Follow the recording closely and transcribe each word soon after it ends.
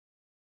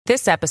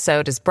This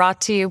episode is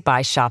brought to you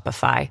by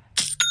Shopify.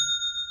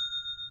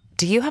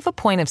 Do you have a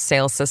point of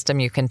sale system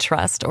you can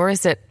trust, or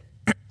is it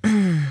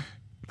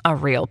a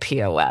real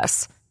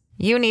POS?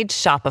 You need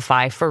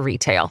Shopify for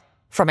retail.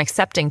 From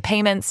accepting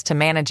payments to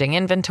managing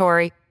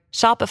inventory,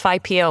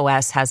 Shopify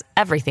POS has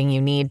everything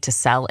you need to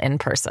sell in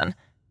person.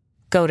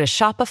 Go to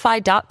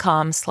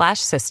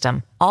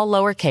shopify.com/system, all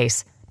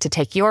lowercase, to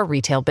take your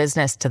retail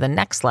business to the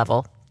next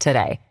level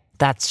today.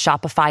 That's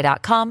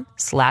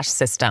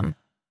shopify.com/system.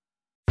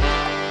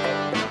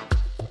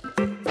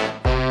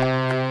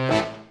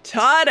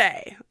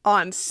 Today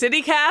on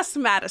CityCast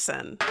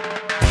Madison.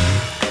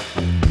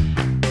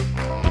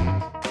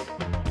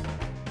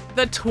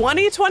 The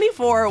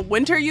 2024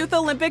 Winter Youth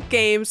Olympic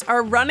Games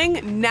are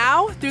running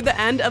now through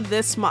the end of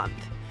this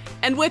month.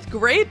 And with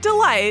great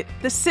delight,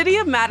 the city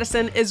of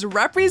Madison is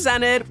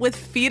represented with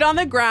feet on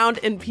the ground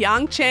in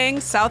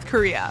Pyeongchang, South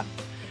Korea.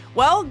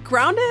 Well,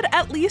 grounded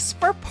at least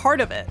for part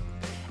of it.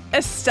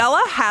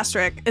 Estella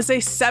Hasrick is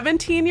a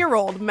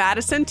 17-year-old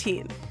Madison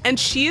teen, and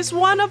she's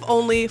one of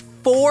only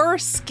 4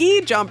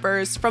 ski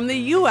jumpers from the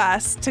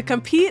U.S. to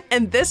compete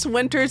in this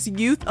winter's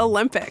Youth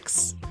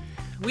Olympics.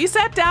 We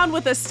sat down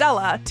with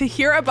Estella to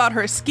hear about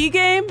her ski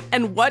game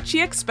and what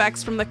she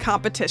expects from the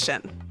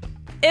competition.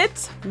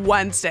 It's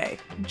Wednesday,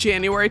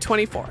 January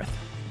 24th.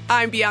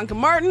 I'm Bianca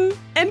Martin,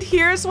 and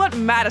here's what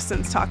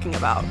Madison's talking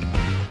about.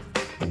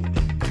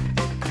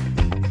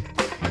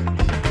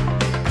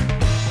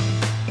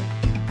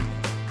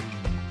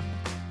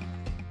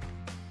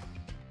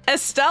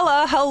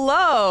 Estella,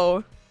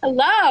 hello.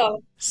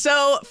 Hello.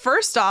 So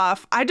first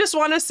off, I just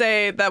want to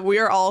say that we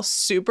are all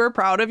super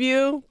proud of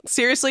you.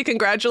 Seriously,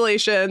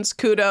 congratulations,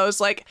 kudos.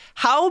 Like,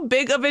 how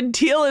big of a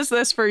deal is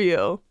this for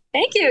you?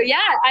 Thank you.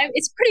 Yeah,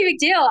 it's a pretty big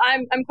deal.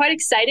 I'm quite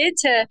excited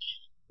to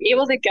be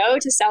able to go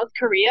to South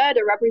Korea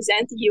to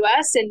represent the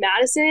U.S. in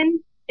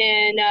Madison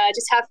and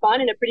just have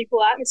fun in a pretty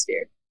cool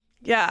atmosphere.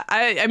 Yeah,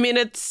 I mean,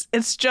 it's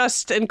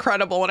just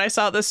incredible. When I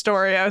saw this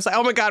story, I was like,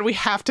 oh my God, we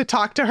have to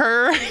talk to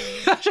her.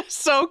 That's just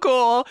so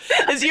cool.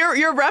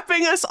 You're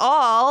repping us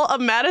all, a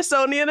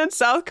Madisonian in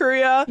South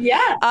Korea.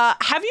 Yeah.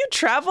 Have you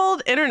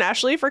traveled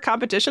internationally for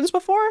competitions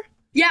before?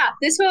 Yeah,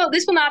 this will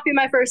not be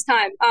my first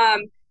time.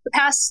 The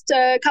past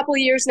couple of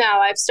years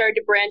now, I've started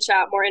to branch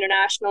out more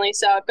internationally.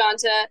 So I've gone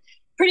to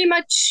pretty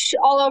much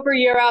all over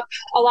Europe,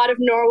 a lot of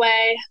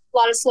Norway, a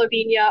lot of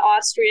Slovenia,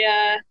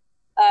 Austria,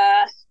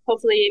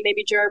 hopefully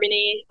maybe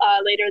Germany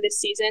later this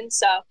season.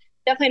 So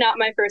definitely not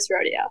my first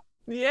rodeo.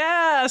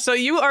 Yeah, so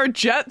you are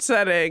jet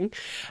setting,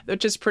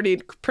 which is pretty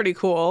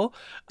cool.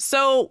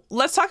 So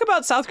let's talk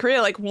about South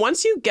Korea. Like,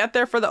 once you get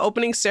there for the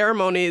opening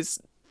ceremonies,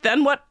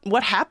 then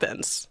what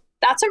happens?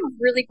 That's a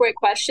really great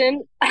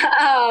question.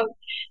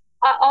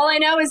 All I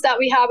know is that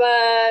we have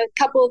a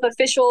couple of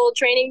official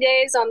training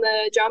days on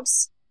the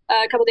jumps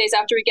a couple days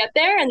after we get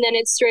there, and then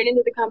it's straight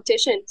into the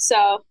competition.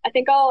 So I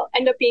think I'll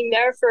end up being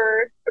there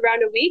for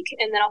around a week,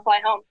 and then I'll fly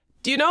home.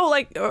 Do you know,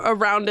 like,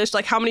 around-ish,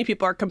 like, how many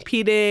people are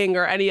competing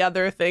or any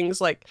other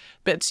things, like,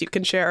 bits you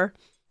can share?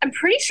 I'm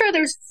pretty sure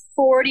there's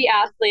 40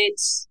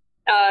 athletes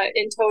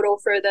in total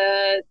for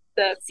the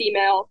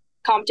female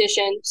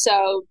competition,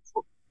 so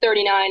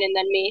 39 and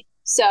then me.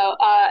 So,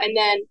 and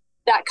then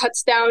that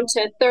cuts down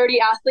to 30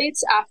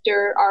 athletes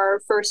after our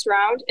first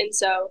round, and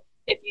so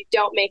if you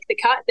don't make the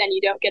cut, then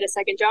you don't get a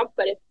second jump.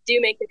 But if you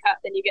do make the cut,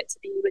 then you get to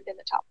be within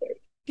the top 30.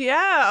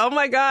 Yeah. Oh,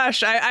 my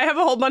gosh. I have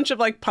a whole bunch of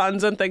like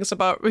puns and things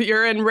about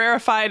you're in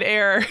rarefied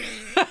air.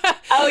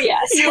 Oh,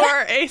 yes. You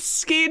are a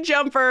ski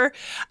jumper.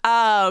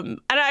 And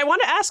I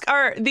want to ask,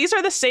 these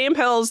are the same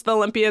hills the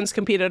Olympians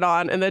competed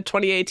on in the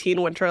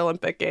 2018 Winter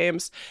Olympic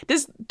Games.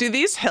 Do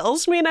these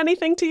hills mean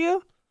anything to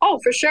you? Oh,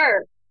 for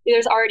sure.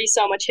 There's already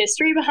so much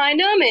history behind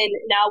them, and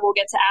now we'll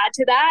get to add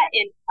to that.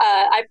 And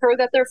I've heard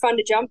that they're fun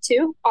to jump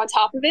too on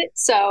top of it.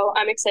 So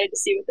I'm excited to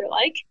see what they're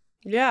like.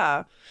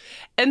 Yeah.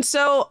 And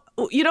so,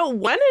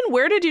 when and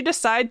where did you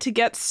decide to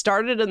get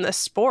started in this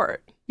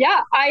sport?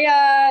 Yeah,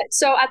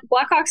 so at the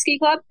Blackhawk Ski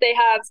Club, they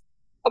have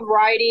a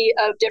variety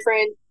of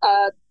different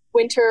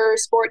winter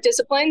sport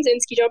disciplines,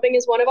 and ski jumping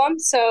is one of them.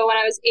 So when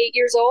I was 8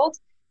 years old,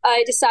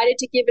 I decided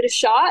to give it a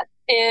shot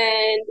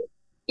and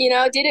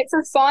did it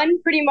for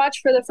fun pretty much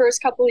for the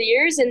first couple of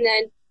years, and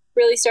then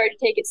really started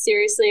to take it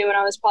seriously when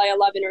I was probably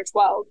 11 or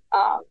 12.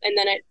 And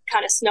then it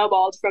kind of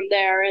snowballed from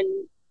there,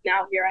 and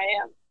now here I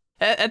am.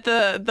 At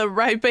the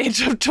ripe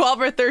age of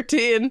 12 or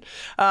 13,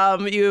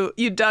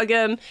 you dug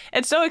in.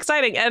 It's so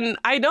exciting. And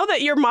I know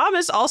that your mom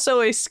is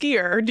also a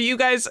skier.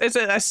 Is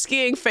it a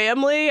skiing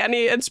family?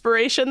 Any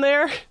inspiration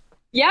there?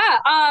 Yeah,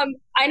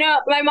 I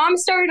know. My mom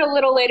started a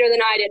little later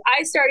than I did.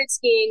 I started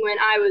skiing when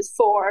I was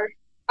 4.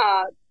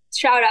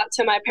 Shout out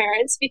to my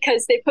parents,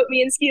 because they put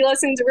me in ski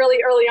lessons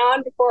really early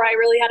on before I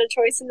really had a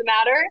choice in the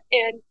matter.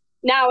 And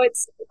now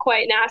it's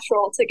quite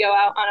natural to go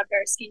out on a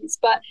pair of skis.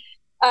 But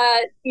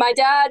my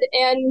dad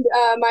and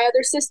my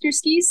other sister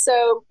skis,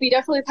 so we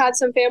definitely have had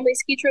some family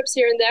ski trips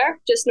here and there,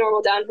 just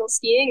normal downhill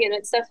skiing. And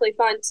it's definitely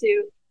fun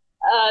to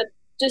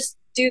just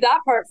do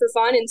that part for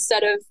fun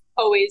instead of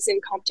always in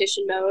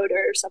competition mode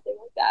or something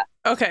like that.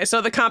 Okay,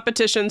 so the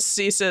competition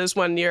ceases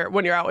when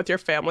you're out with your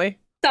family?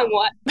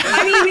 Somewhat.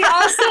 I mean, we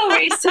all still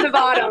race to the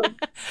bottom.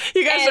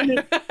 You guys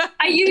and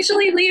I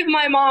usually leave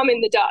my mom in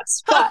the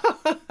dust,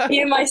 but me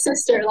and my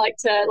sister like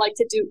to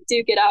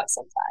duke it out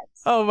sometimes.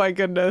 Oh my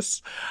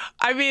goodness.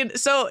 I mean,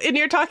 so, and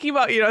you're talking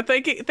about,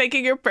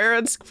 thanking your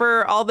parents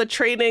for all the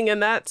training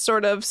and that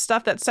sort of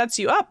stuff that sets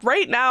you up.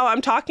 Right now,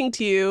 I'm talking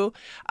to you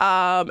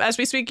as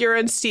we speak. You're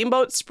in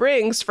Steamboat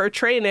Springs for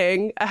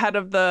training ahead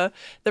of the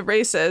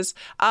races.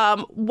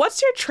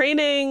 What's your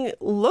training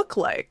look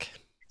like?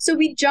 So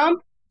we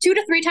jump 2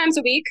 to 3 times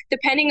a week,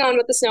 depending on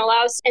what the snow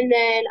allows. And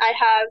then I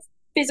have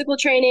physical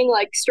training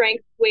like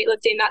strength,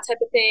 weightlifting, that type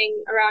of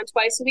thing around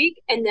twice a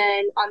week. And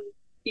then on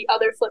the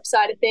other flip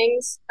side of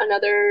things,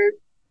 another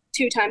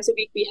 2 times a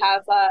week, we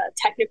have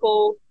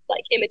technical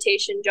like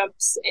imitation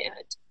jumps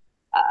and,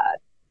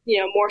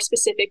 more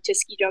specific to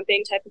ski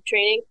jumping type of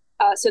training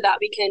so that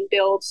we can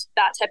build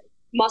that type of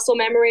muscle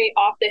memory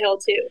off the hill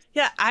too.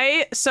 Yeah,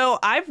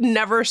 I've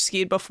never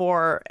skied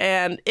before,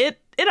 and it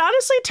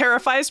honestly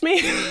terrifies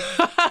me.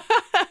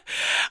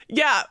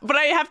 Yeah, but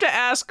I have to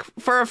ask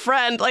for a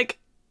friend, like,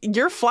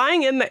 you're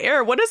flying in the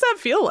air. What does that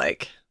feel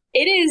like?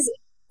 It is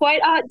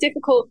quite a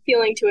difficult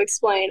feeling to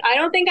explain. I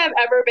don't think I've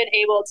ever been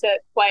able to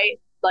quite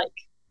like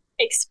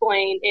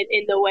explain it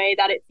in the way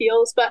that it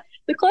feels, but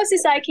the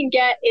closest I can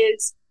get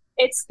is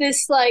it's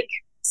this like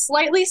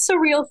slightly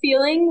surreal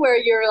feeling where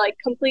you're like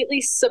completely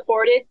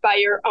supported by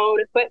your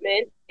own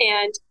equipment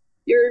and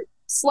you're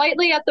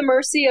slightly at the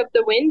mercy of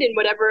the wind and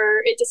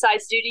whatever it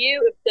decides to do to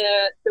you. If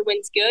the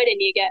wind's good and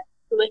you get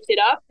lifted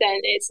up, then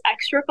it's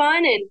extra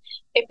fun. And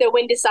if the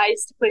wind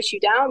decides to push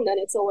you down, then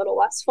it's a little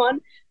less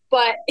fun.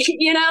 But,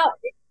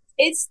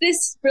 it's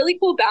this really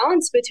cool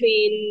balance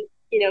between,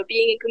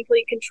 being in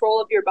complete control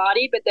of your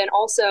body, but then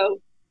also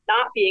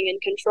not being in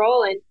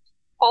control. And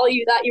all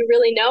that you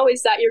really know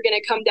is that you're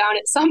going to come down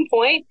at some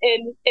point.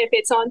 And if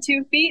it's on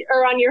 2 feet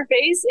or on your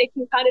face, it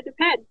can kind of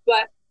depend.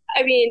 But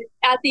I mean,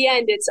 at the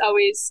end, it's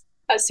always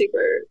a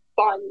super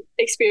fun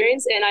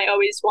experience. And I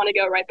always want to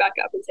go right back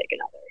up and take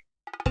another.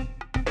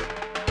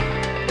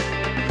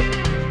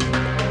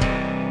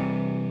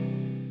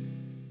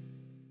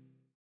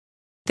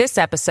 This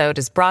episode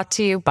is brought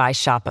to you by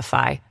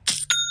Shopify.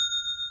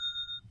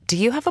 Do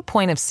you have a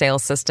point of sale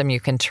system you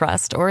can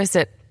trust, or is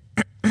it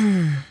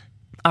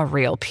a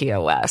real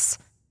POS?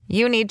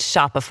 You need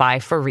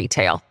Shopify for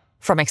retail.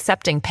 From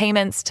accepting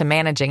payments to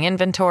managing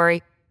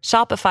inventory,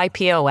 Shopify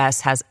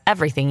POS has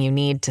everything you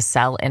need to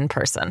sell in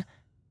person.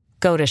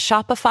 Go to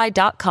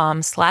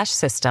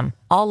shopify.com/system,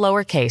 all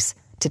lowercase,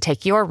 to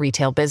take your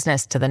retail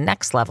business to the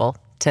next level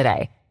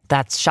today.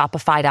 That's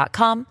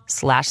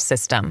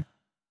shopify.com/system.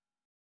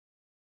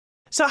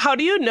 So how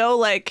do you know,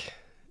 like,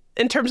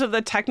 in terms of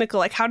the technical,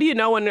 like, how do you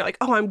know when you're like,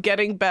 oh, I'm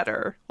getting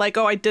better? Like,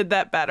 oh, I did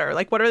that better.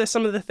 Like, what are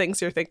some of the things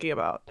you're thinking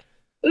about?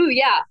 Ooh,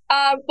 yeah.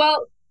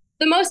 Well,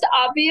 the most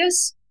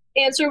obvious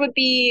answer would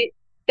be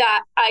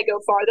that I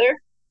go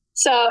farther.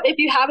 So if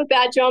you have a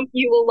bad jump,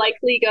 you will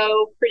likely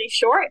go pretty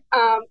short.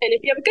 And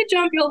if you have a good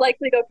jump, you'll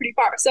likely go pretty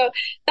far. So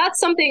that's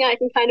something I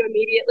can kind of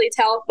immediately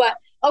tell. But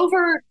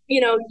over,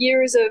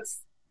 years of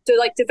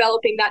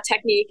developing that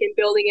technique and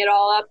building it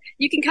all up,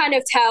 you can kind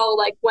of tell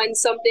like when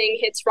something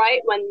hits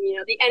right, when,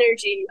 the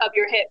energy of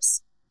your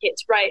hips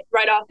hits right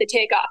off the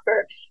takeoff,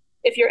 or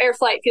if your air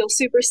flight feels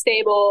super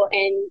stable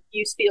and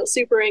you feel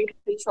super in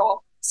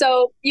control.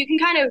 So you can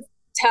kind of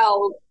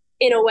tell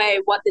in a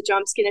way what the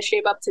jump's going to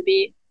shape up to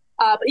be.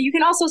 But you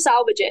can also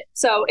salvage it.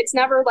 So it's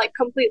never like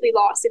completely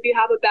lost. If you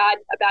have a bad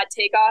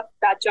takeoff,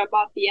 bad jump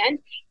off the end,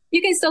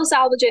 you can still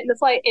salvage it in the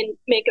flight and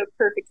make a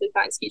perfectly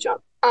fine ski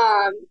jump.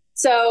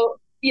 So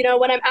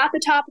when I'm at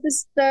the top of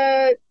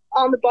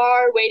on the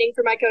bar waiting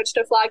for my coach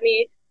to flag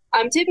me,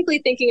 I'm typically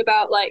thinking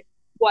about like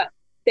what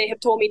they have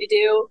told me to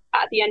do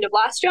at the end of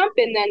last jump.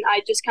 And then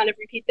I just kind of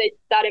repeat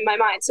that in my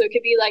mind. So it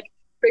could be like,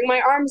 bring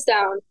my arms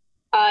down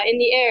in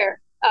the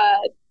air,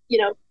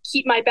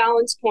 keep my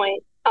balance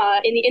point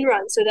in the in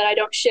run so that I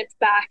don't shift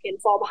back and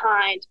fall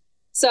behind.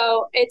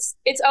 So it's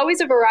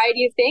always a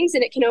variety of things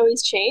and it can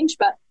always change,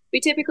 but we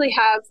typically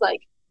have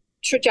like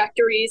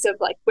trajectories of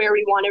like where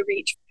we want to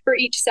reach for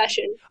each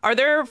session. Are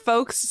there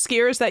folks,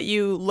 skiers, that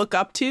you look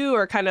up to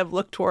or kind of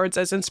look towards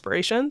as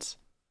inspirations?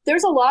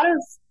 There's a lot of,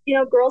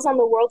 girls on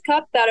the World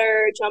Cup that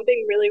are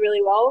jumping really,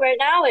 really well right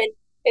now. And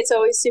it's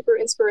always super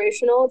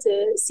inspirational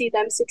to see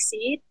them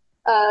succeed.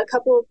 A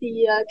couple of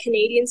the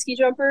Canadian ski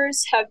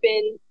jumpers have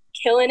been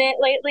killing it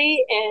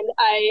lately. And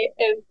I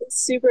am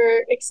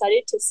super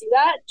excited to see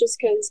that just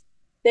because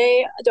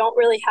they don't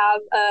really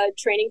have a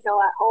training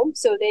hill at home.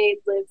 So they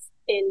live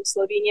in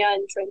Slovenia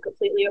and train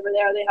completely over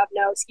there. They have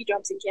no ski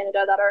jumps in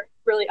Canada that are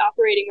really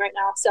operating right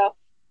now. So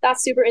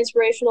that's super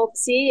inspirational to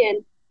see.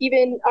 And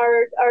even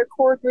our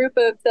core group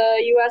of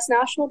the U.S.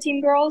 national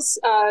team girls,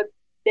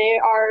 they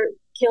are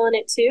killing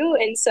it too.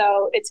 And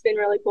so it's been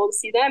really cool to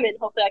see them, and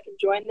hopefully I can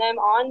join them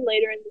on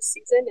later in the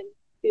season and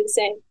do the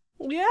same.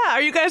 Yeah.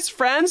 Are you guys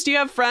friends? Do you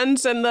have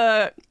friends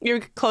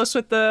you're close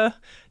with the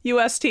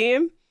U.S.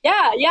 team?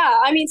 Yeah.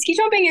 I mean, ski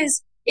jumping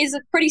is is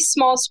a pretty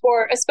small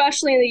sport,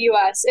 especially in the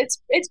U.S.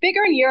 It's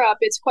bigger in Europe.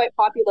 It's quite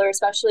popular,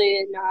 especially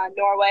in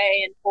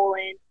Norway and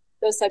Poland,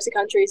 those types of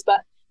countries.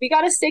 But we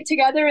got to stick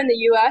together in the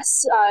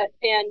U.S.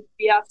 And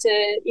we have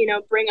to,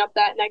 bring up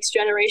that next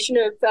generation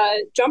of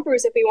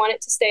jumpers if we want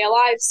it to stay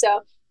alive.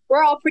 So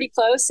we're all pretty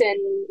close, and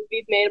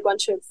we've made a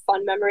bunch of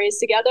fun memories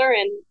together.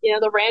 And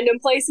the random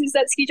places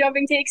that ski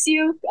jumping takes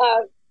you,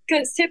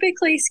 because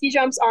typically ski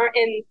jumps aren't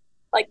in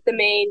like the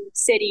main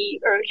city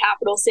or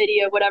capital city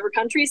of whatever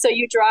country. So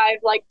you drive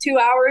like 2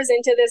 hours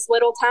into this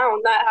little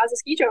town that has a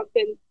ski jump.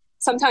 And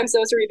sometimes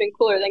those are even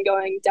cooler than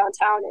going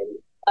downtown in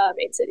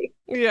main city.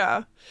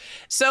 Yeah.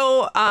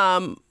 So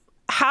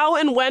how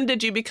and when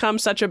did you become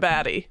such a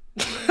baddie?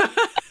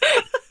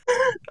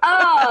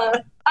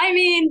 I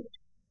mean,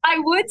 I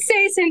would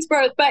say since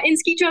birth, but in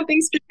ski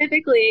jumping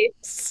specifically,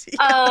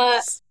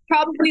 yes.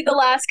 Probably the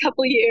last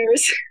couple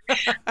years.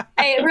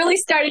 It really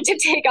started to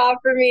take off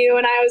for me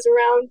when I was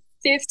around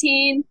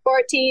 15,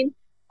 14.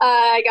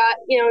 I got,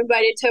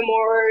 invited to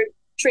more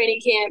training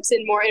camps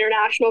and more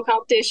international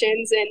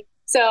competitions. And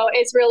so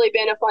it's really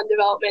been a fun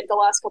development the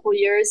last couple of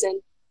years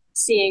and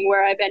seeing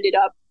where I've ended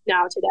up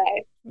now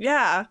today.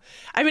 Yeah.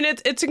 I mean,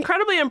 it's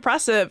incredibly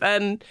impressive.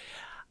 And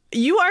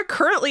you are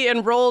currently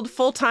enrolled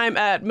full-time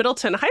at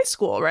Middleton High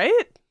School, right?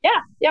 Yeah.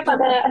 Yep.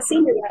 I'm a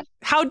senior there.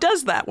 How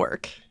does that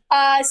work?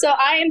 So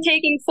I am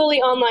taking fully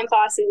online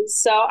classes.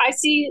 So I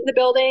see the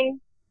building,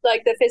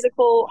 like the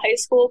physical high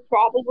school,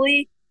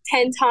 probably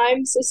 10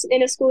 times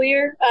in a school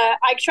year.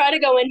 I try to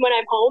go in when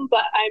I'm home,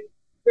 but I'm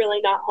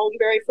really not home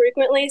very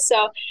frequently.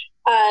 So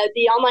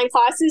the online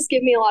classes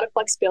give me a lot of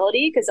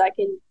flexibility because I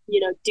can,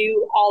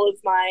 do all of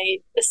my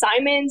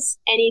assignments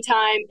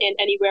anytime and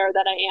anywhere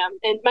that I am.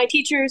 And my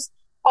teachers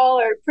all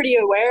are pretty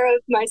aware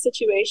of my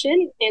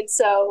situation. And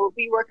so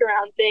we work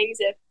around things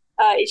if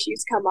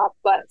issues come up.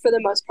 But for the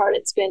most part,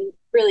 it's been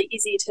really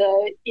easy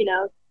to,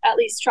 at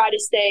least try to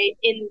stay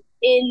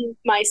in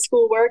my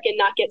schoolwork and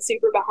not get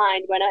super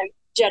behind when I'm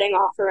jetting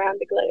off around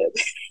the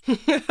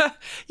globe.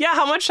 Yeah.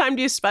 How much time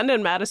do you spend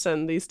in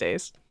Madison these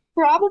days?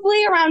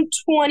 Probably around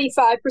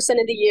 25%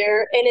 of the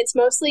year. And it's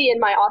mostly in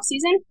my off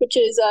season, which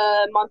is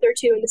a month or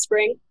two in the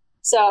spring.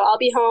 So I'll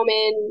be home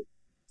in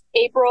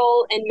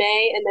April and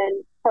May and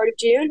then part of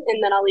June.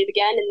 And then I'll leave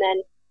again and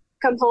then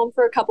come home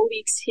for a couple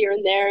weeks here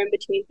and there in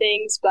between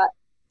things. But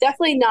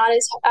definitely not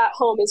as at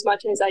home as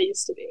much as I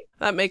used to be.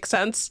 That makes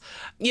sense.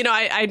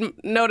 I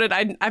noted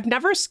I've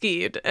never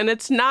skied, and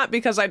it's not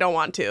because I don't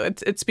want to.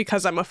 It's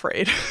because I'm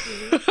afraid.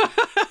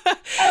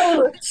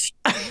 Oh.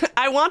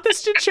 I want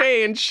this to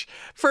change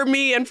for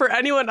me and for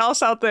anyone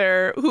else out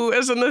there who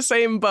is in the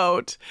same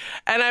boat.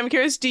 And I'm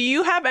curious, do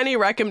you have any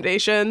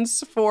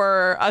recommendations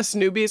for us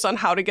newbies on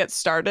how to get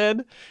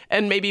started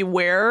and maybe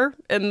where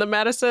in the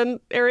Madison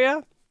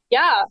area?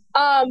 Yeah.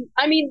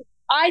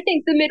 I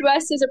think the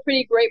Midwest is a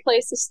pretty great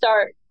place to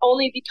start,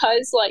 only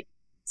because,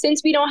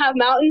 since we don't have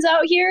mountains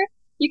out here,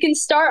 you can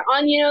start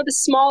on, the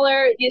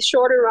smaller, the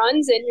shorter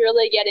runs and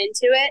really get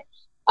into it.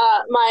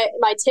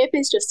 My tip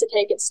is just to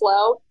take it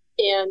slow,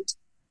 and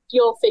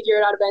you'll figure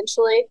it out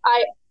eventually.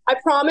 I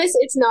promise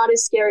it's not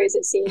as scary as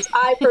it seems.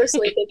 I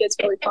personally think it's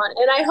really fun,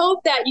 and I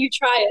hope that you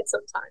try it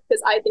sometime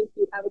because I think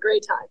you'd have a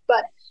great time.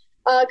 But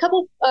a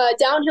couple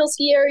downhill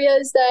ski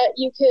areas that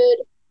you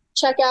could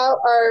check out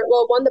are,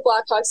 one, the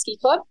Blackhawk Ski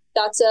Club.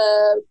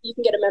 You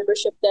can get a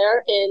membership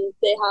there, and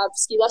they have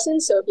ski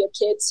lessons. So if you have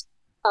kids,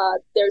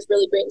 there's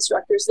really great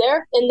instructors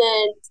there. And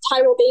then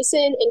Tyrrell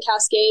Basin and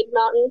Cascade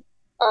Mountain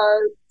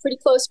are pretty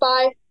close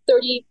by,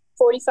 30,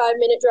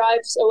 45-minute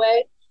drives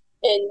away.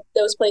 And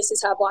those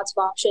places have lots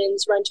of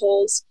options,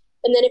 rentals.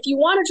 And then if you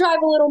want to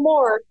drive a little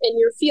more and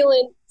you're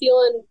feeling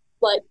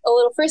like a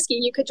little frisky,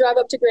 you could drive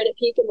up to Granite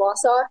Peak in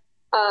Wausau.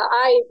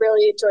 I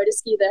really enjoy to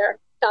ski there.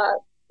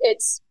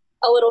 It's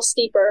a little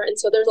steeper, and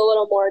so there's a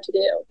little more to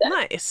do.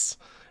 Nice.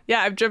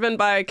 Yeah, I've driven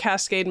by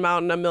Cascade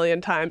Mountain a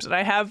million times, and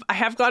I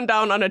have gone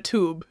down on a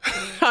tube.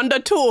 On the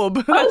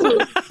tube.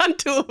 Oh. On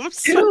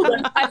tubes.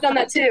 I've done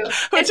that too.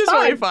 Which is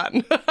really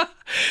fun.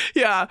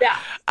 Yeah. Yeah.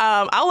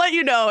 I'll let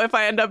you know if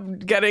I end up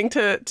getting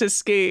to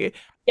ski.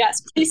 Yes,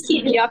 please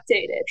keep me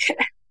updated.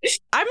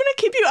 I'm going to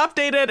keep you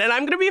updated, and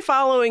I'm going to be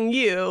following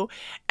you.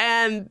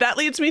 And that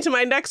leads me to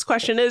my next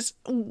question is,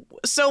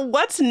 so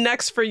what's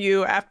next for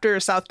you after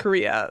South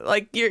Korea?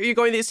 Like, you're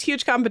going to these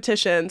huge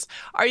competitions.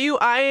 Are you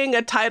eyeing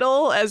a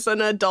title as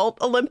an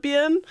adult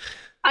Olympian?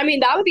 I mean,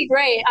 that would be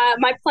great.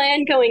 My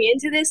plan going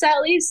into this, at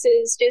least,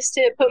 is just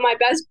to put my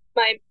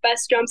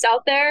best jumps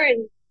out there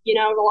and,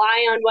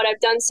 rely on what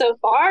I've done so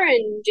far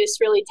and just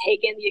really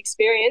take in the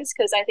experience,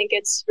 because I think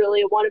it's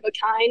really a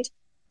one-of-a-kind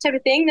type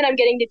of thing that I'm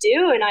getting to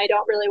do, and I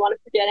don't really want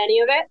to forget any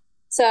of it.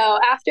 So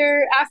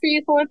after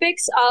Youth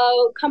Olympics,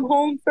 I'll come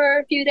home for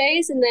a few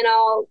days, and then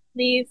I'll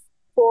leave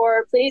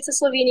for Planica,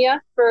 Slovenia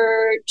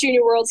for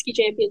Junior World Ski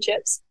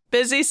Championships.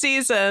 Busy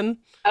season.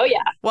 Oh,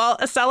 yeah. Well,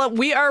 Estella,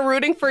 we are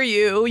rooting for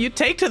you. You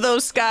take to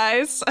those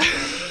skies.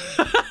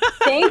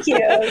 Thank you.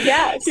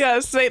 Yes.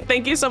 Yes.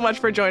 Thank you so much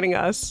for joining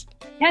us.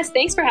 Yes.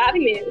 Thanks for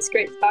having me. It was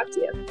great to talk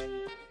to you.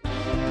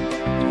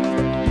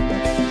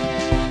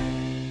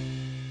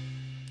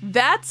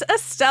 That's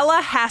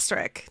Estella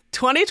Hasrick,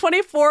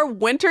 2024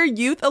 Winter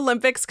Youth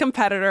Olympics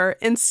competitor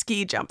in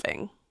ski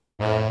jumping.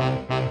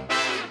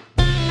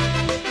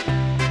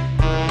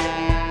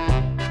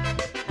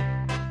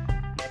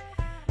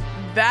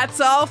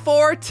 That's all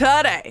for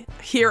today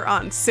here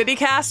on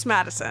CityCast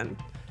Madison.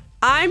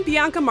 I'm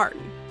Bianca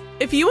Martin.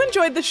 If you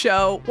enjoyed the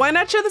show, why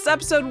not share this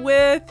episode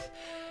with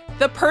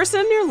the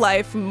person in your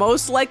life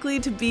most likely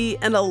to be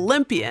an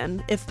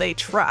Olympian if they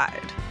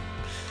tried?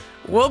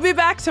 We'll be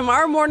back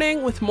tomorrow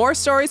morning with more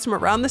stories from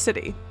around the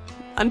city.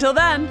 Until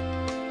then,